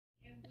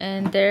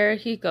And there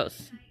he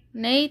goes.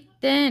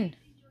 Nathan!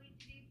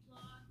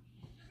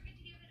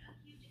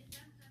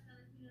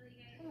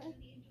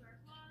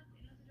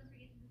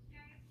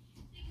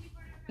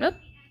 Nope.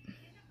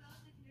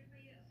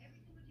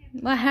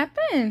 What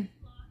happened?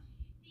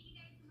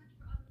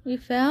 We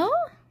fell?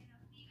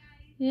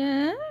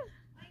 Yeah?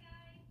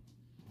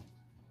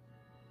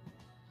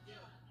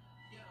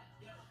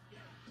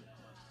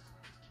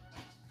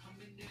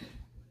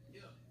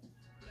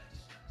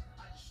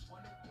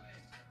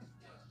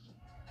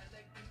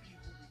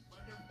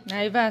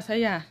 Ahí vas,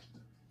 allá.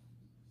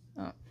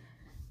 Oh.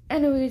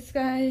 Anyways,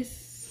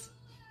 guys,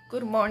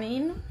 good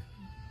morning.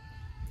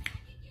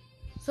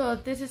 So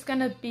this is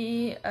gonna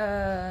be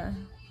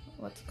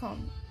what's it called?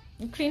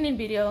 A cleaning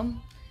video,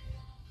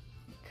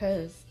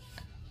 because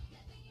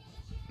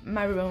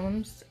my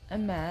room's a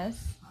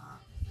mess.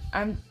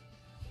 I'm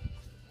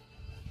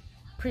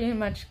pretty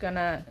much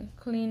gonna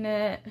clean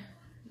it.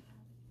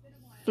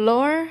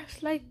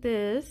 Floors like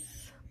this.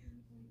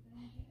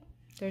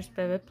 There's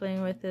Bebe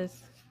playing with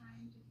this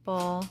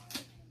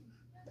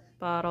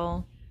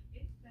bottle.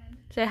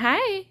 Say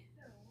hi.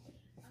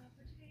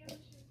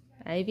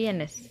 Ahí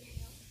vienes.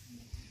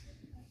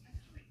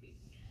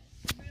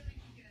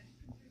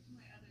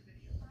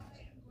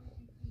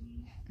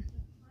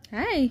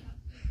 Hi.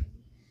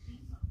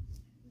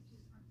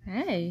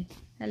 Hi.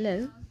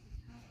 Hello.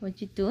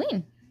 What you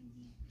doing?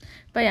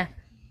 But yeah,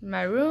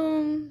 my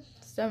room,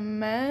 some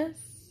mess.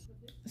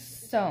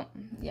 So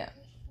yeah,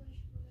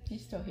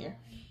 he's still here.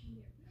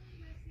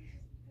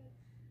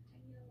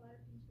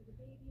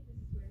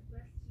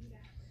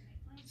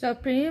 So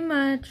pretty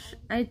much,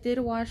 I did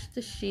wash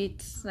the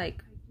sheets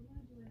like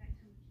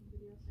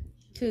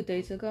 2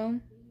 days ago,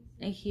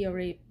 and he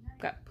already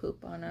got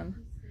poop on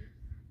them.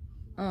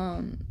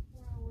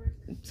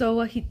 So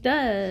what he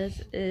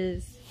does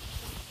is,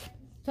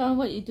 tell him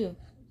what you do.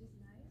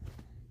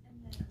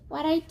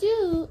 What I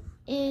do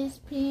is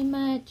pretty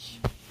much,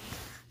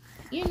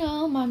 you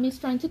know, mommy's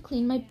trying to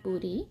clean my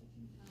booty.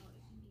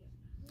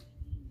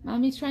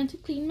 Mommy's trying to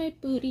clean my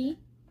booty,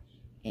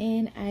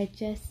 and I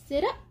just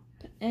sit up.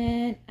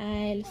 And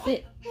I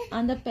sit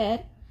on the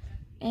bed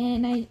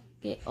and I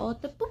get all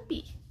the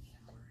poopy.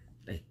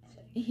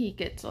 He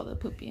gets all the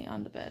poopy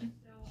on the bed.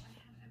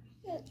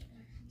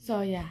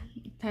 So yeah,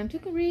 time to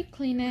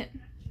re-clean it.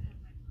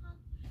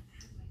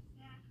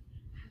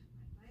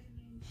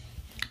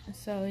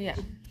 So yeah.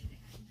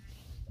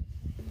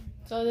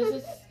 So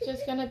this is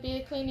just gonna be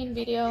a cleaning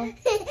video.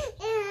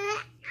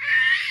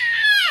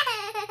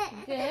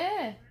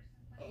 Yeah.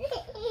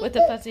 With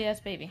the fuzzy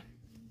ass baby.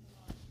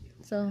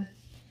 So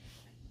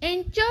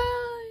enjoy!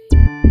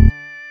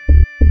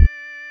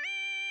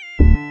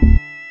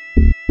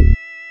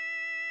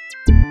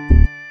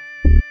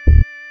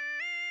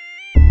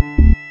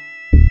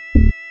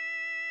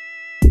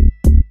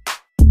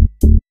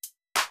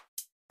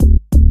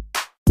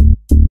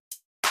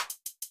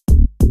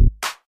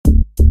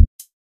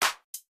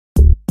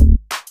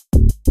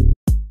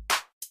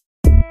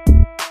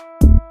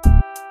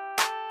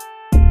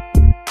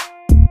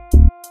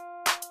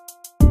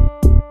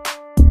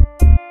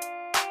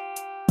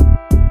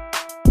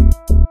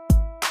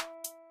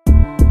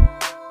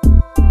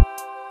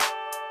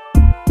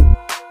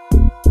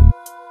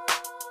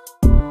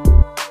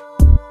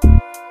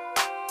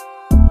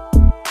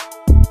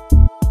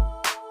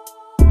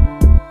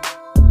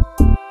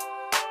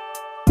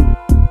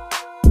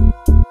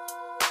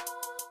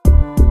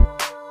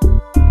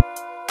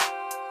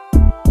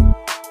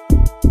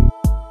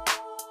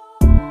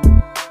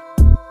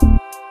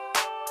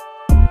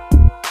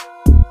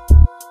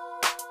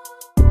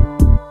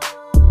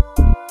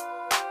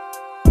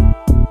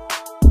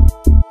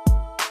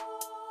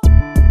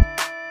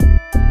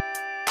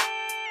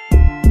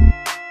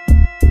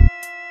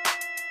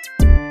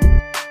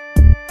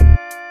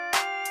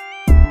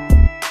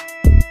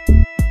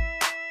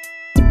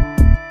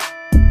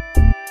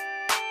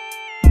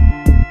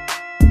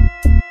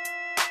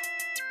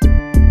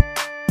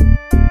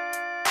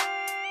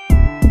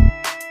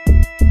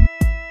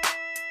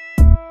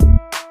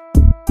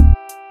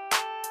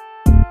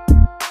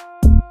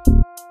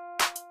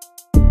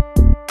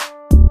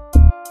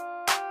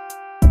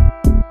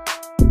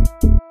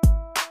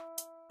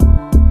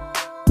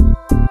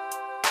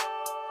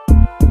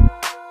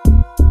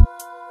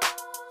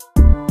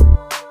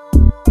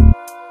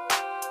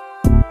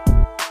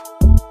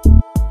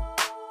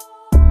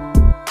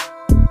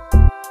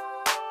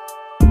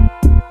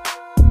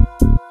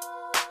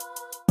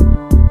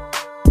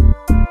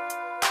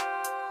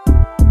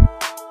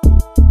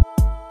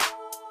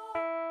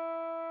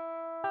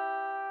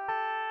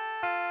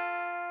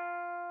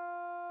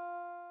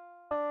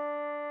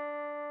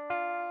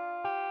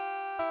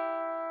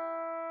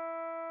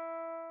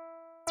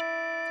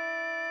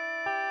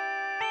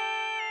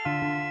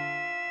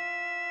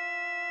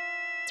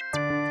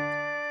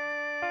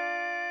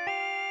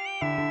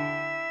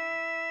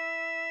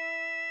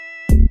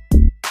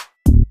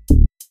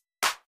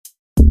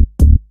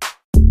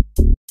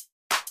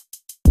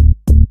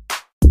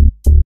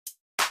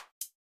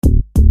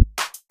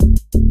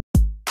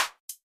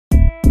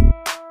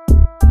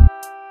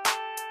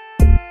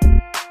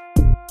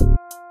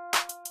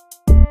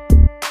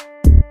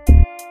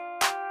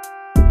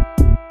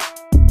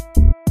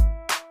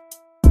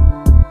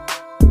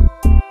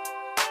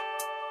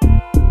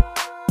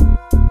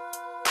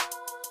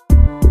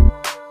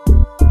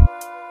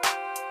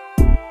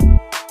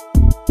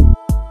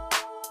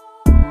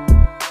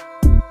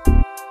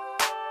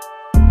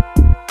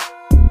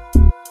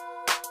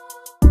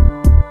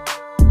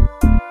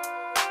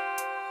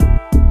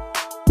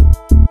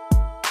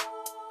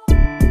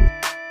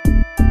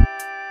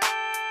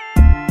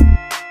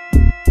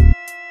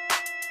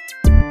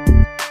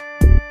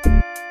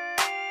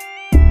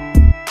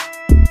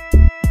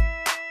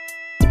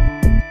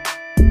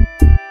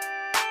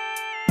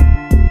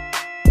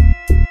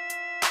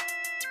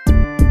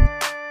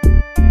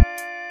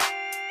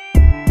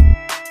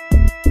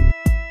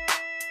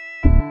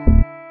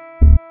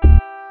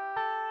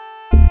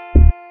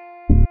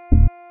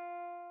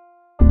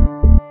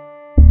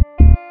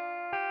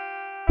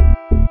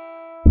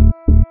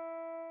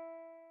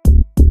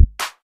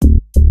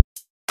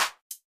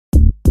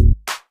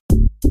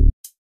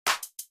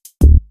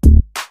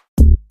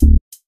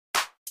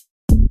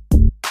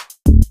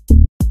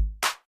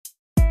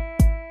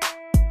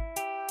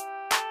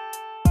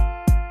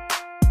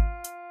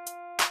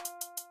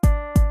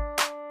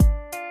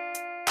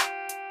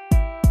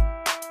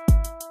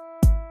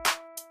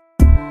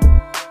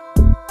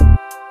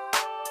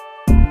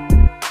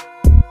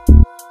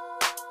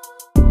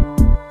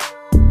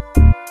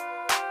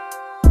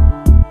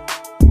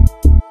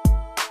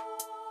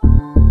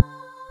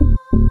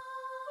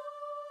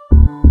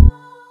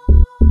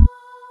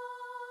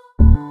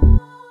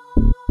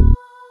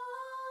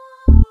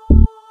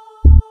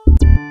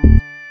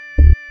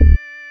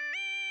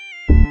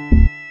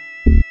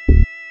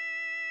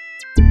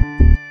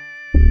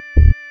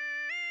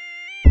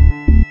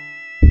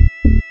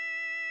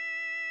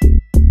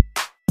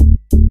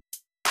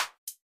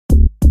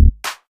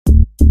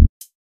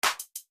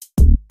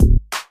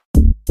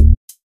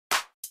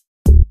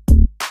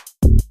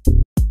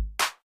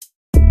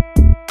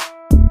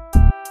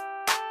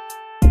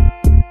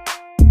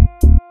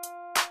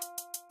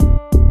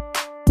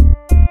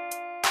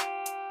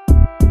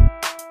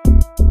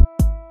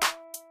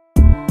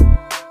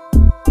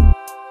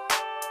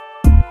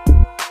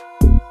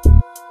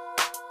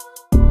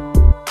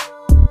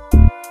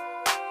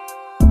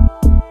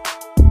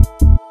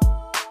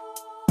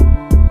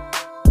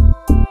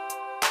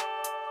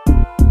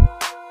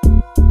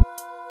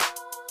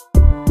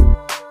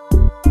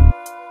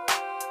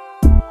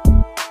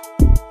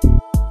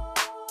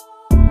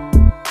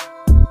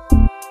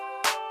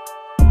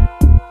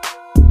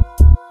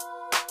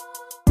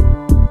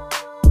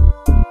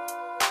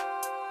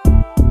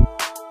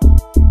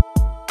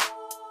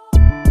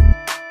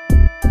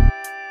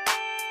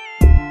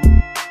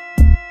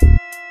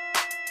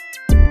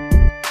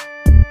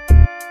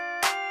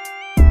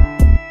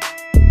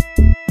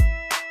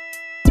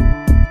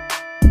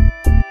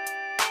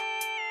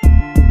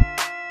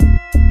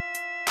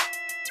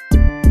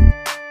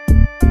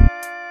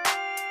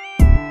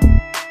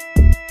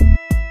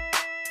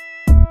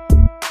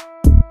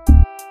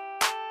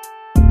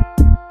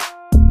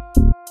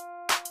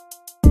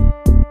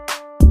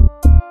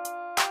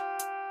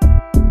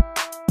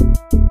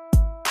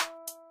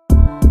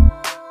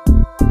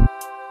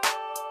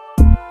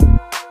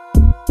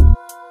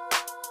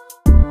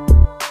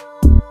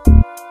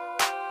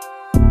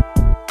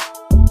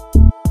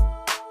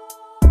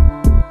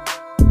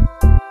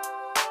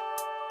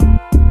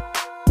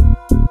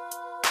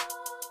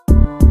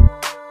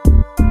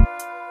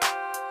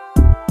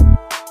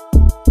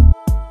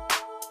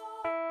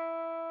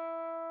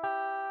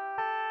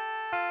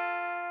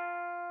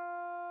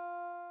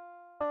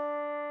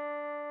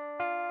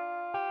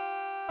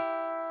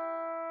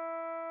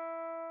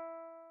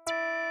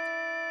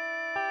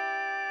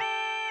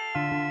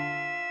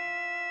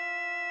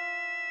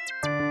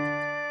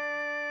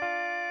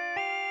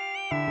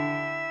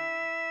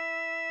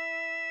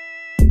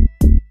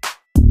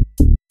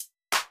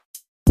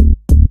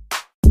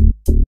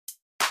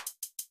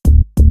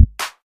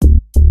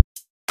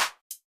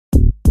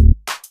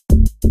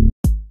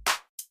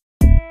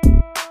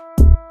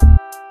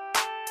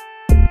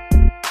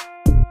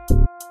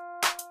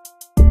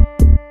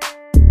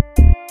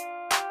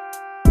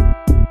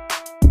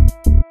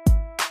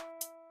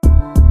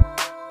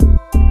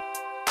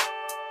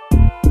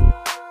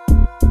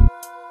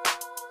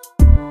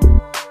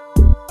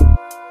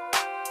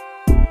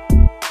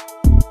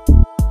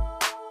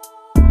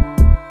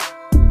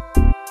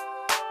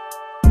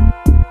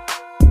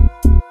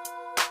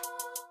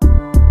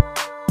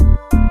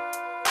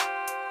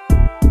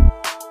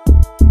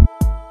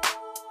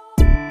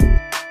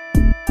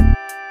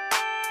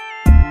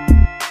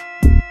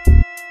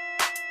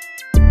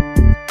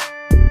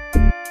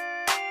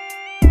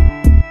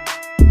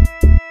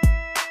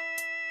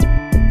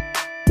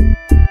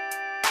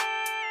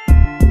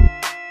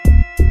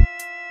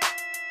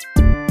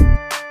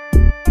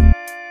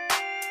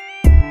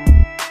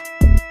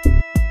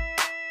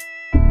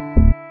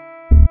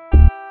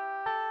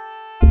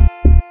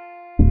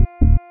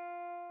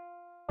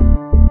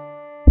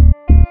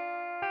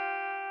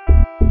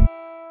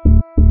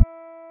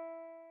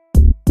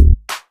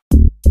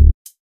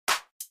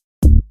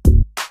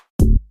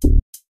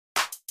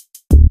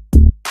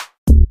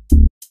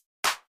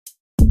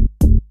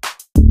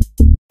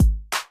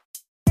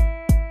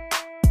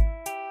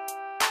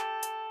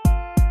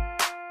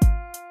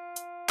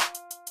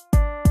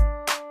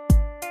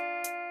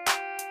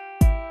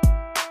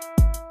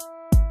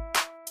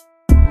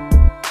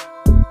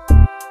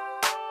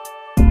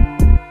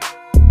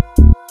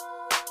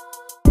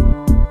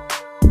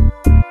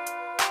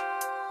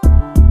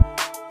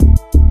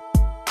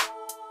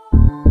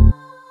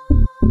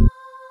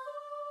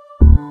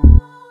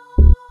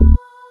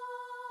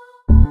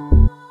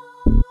 you.